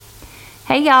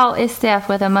Hey y'all, it's Steph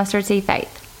with A Mustard Seed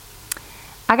Faith.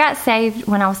 I got saved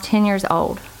when I was 10 years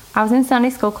old. I was in Sunday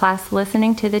school class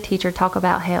listening to the teacher talk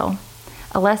about hell,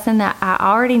 a lesson that I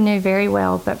already knew very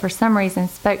well, but for some reason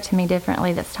spoke to me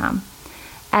differently this time.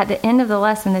 At the end of the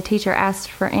lesson, the teacher asked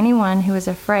for anyone who was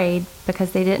afraid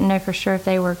because they didn't know for sure if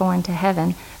they were going to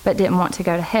heaven but didn't want to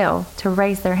go to hell to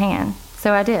raise their hand.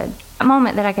 So I did. That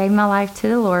moment that I gave my life to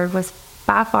the Lord was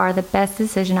by far the best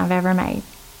decision I've ever made.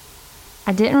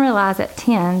 I didn't realize at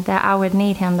 10 that I would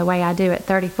need Him the way I do at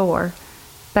 34,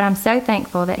 but I'm so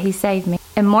thankful that He saved me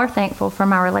and more thankful for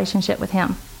my relationship with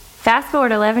Him. Fast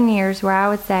forward 11 years where I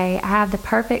would say I have the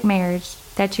perfect marriage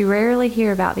that you rarely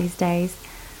hear about these days,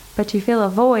 but you feel a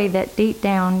void that deep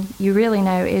down you really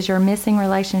know is your missing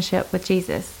relationship with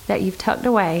Jesus that you've tucked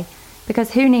away,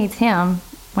 because who needs Him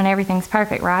when everything's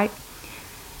perfect, right?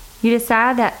 You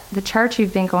decide that the church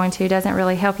you've been going to doesn't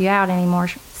really help you out anymore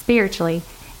spiritually,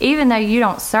 even though you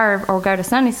don't serve or go to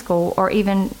Sunday school or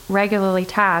even regularly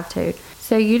tithe to.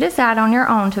 So you decide on your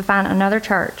own to find another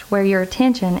church where your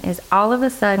attention is all of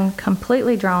a sudden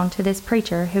completely drawn to this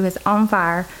preacher who is on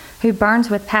fire, who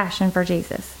burns with passion for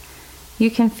Jesus.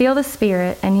 You can feel the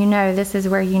Spirit and you know this is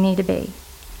where you need to be.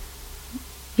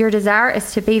 Your desire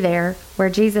is to be there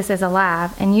where Jesus is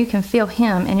alive, and you can feel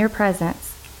Him in your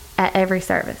presence at every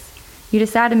service. You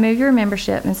decide to move your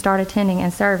membership and start attending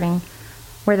and serving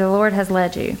where the Lord has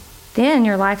led you. Then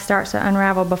your life starts to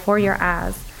unravel before your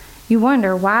eyes. You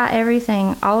wonder why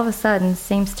everything all of a sudden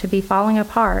seems to be falling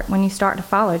apart when you start to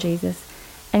follow Jesus,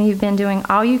 and you've been doing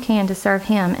all you can to serve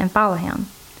Him and follow Him.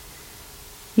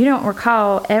 You don't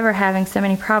recall ever having so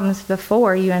many problems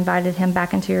before you invited Him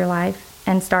back into your life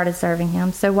and started serving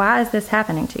Him, so why is this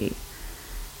happening to you?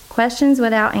 Questions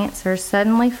without answers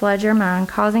suddenly flood your mind,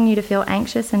 causing you to feel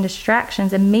anxious, and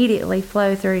distractions immediately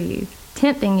flow through you,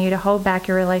 tempting you to hold back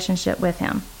your relationship with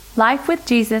Him. Life with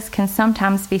Jesus can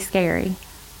sometimes be scary.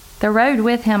 The road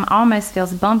with Him almost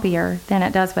feels bumpier than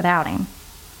it does without Him.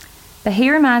 But He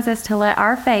reminds us to let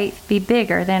our faith be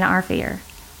bigger than our fear.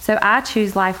 So I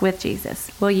choose life with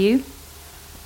Jesus. Will you?